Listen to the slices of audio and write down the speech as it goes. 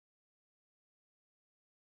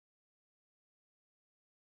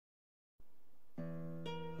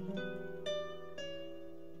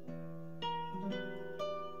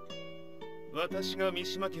私が三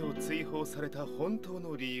島家を追放された本当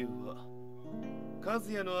の理由は、和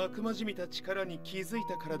也の悪魔じみた力に気づい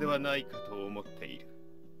たからではないかと思っている。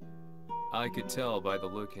I could tell by the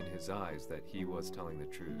look in his eyes that he was telling the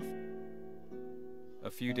truth.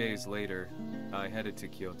 A few days later, I headed to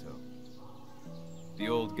Kyoto. The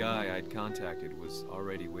old guy I'd contacted was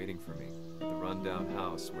already waiting for me at the rundown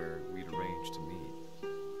house where we'd arranged to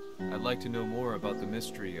meet. I'd like to know more about the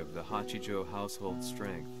mystery of the Hachijo household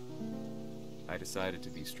strength. I decided to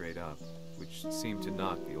be straight up, which seemed to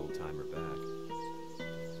knock the old-timer back.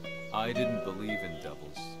 I didn't believe in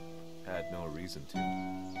devils, had no reason to.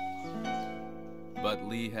 But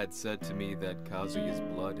Lee had said to me that Kazuya's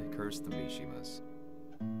blood cursed the Mishimas.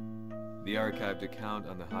 The archived account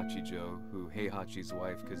on the Hachijo, who Heihachi's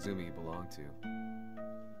wife Kazumi belonged to.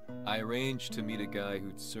 I arranged to meet a guy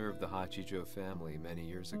who'd served the Hachijo family many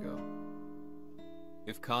years ago.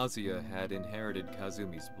 If Kazuya had inherited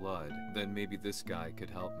Kazumi's blood, then maybe this guy could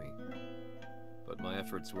help me. But my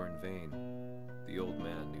efforts were in vain. The old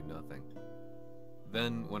man knew nothing.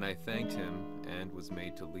 Then, when I thanked him and was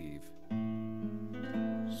made to leave,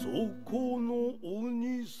 そこの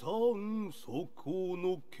鬼さん、そこ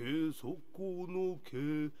の毛、そこの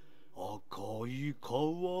毛、赤い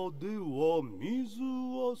川では水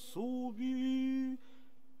遊び、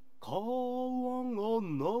川が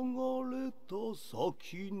流れた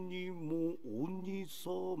先にも鬼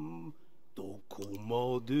さん、どこ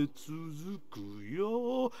まで続くや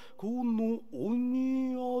この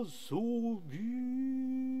鬼遊び。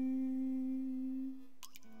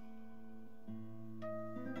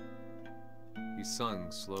 He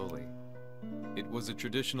sung slowly. It was a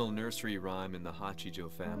traditional nursery rhyme in the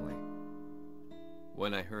Hachijo family.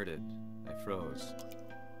 When I heard it, I froze.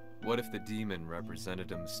 What if the demon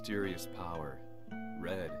represented a mysterious power?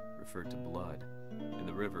 Red referred to blood, and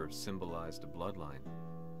the river symbolized a bloodline.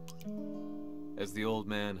 As the old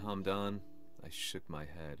man hummed on, I shook my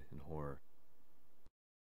head in horror.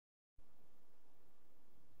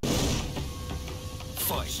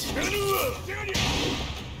 Fight!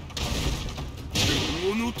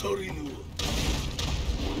 物足りぬわ。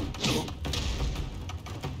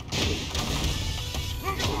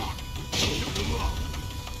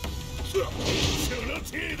その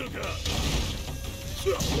程度か。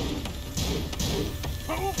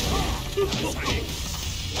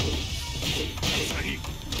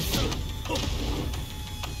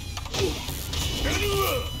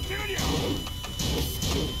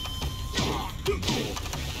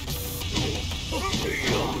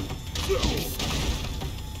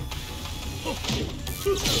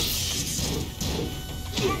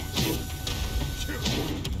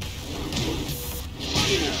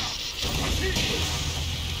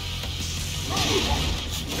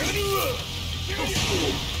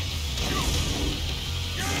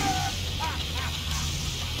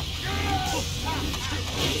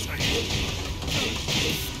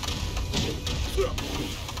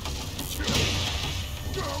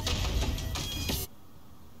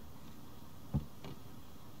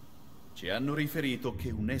Ci hanno riferito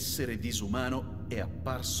che un essere disumano è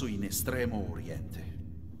apparso in Estremo Oriente.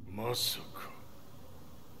 Masaka.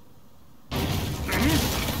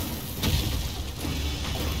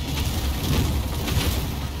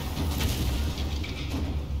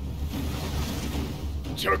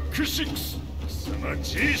 Jack 6! 貴様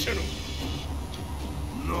G 社の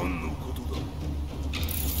何のことだ?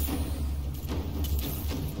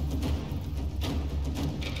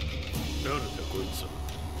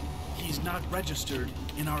 He's not registered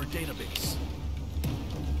in our database.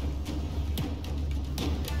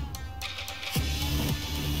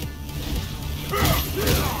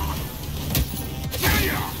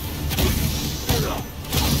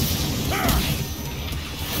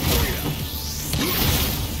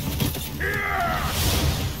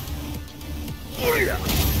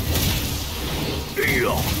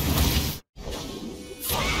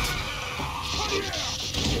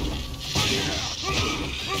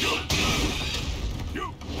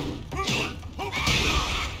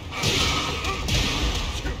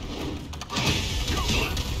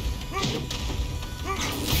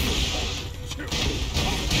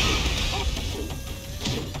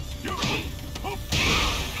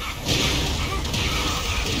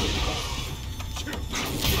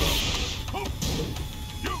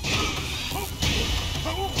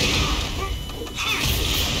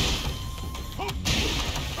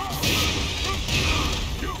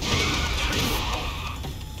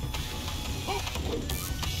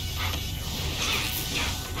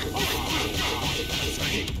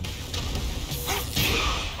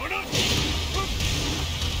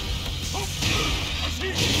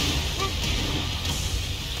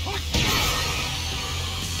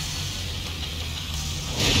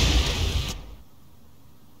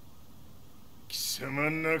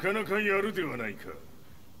 様なかなかやるではないか。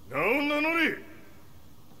名を名乗れ。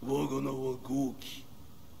我が名は豪輝。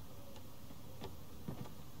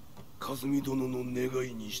和美殿の願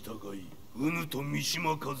いに従いうぬと三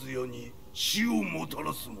島和也に死をもた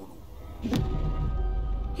らす者。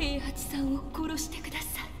平八さんを殺してくだ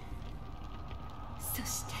さい。そ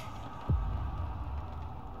して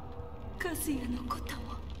和也のこと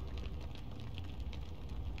も。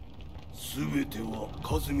全ては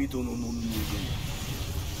和美殿の願い。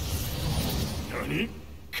何？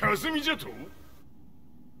和美じゃと？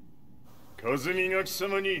和美が貴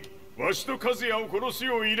様にわしと和也を殺す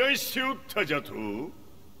よう依頼しておったじゃと？はっ、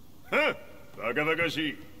バカバカ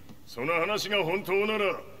しい。その話が本当な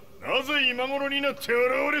らなぜ今頃になって現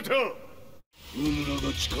れた？うぬら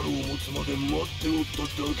が力を持つまで待っておった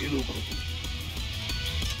だけのこと。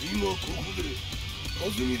今ここで和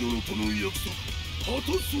美殿との約束果た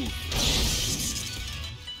そう。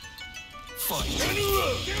ファイト。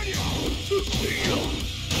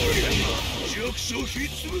弱者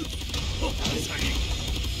必滅。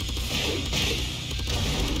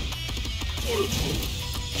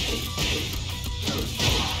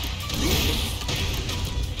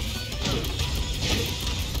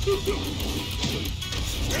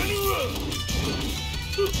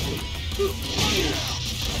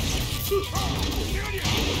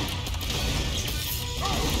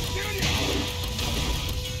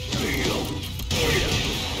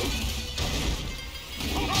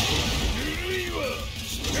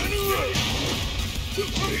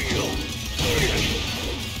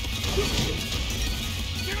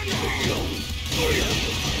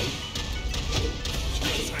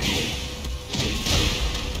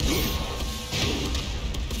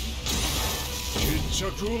決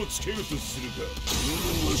着をつけるとするか。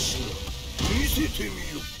わしら見せてみよ。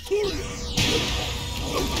これ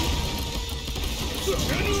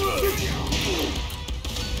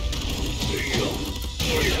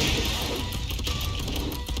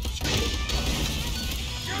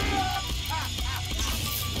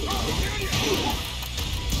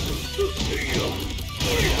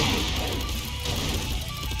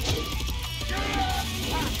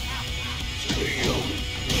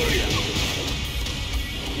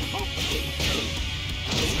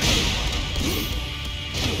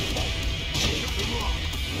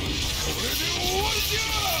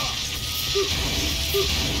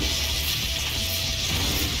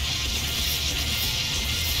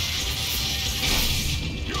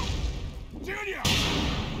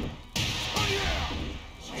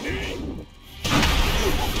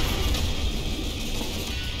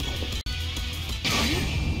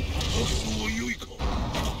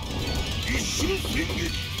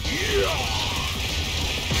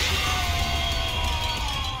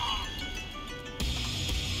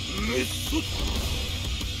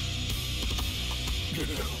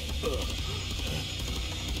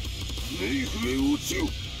冥府へ落ちよ。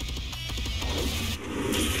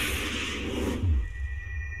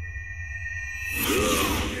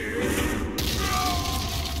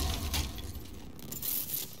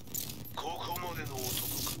ここまでの男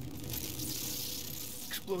か。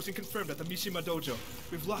Explosion confirmed at the Mishima dojo.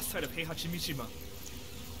 We've lost sight of Heihachi Mishima.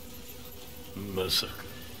 まさか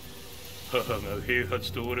母が平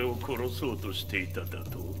八と俺を殺そうとしていただ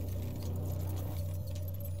と？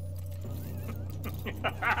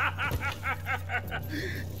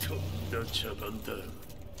とんだ茶番だ。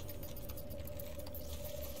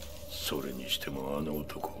それにしてもあの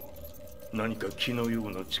男、何か気のよ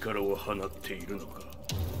うな力を放っているのか。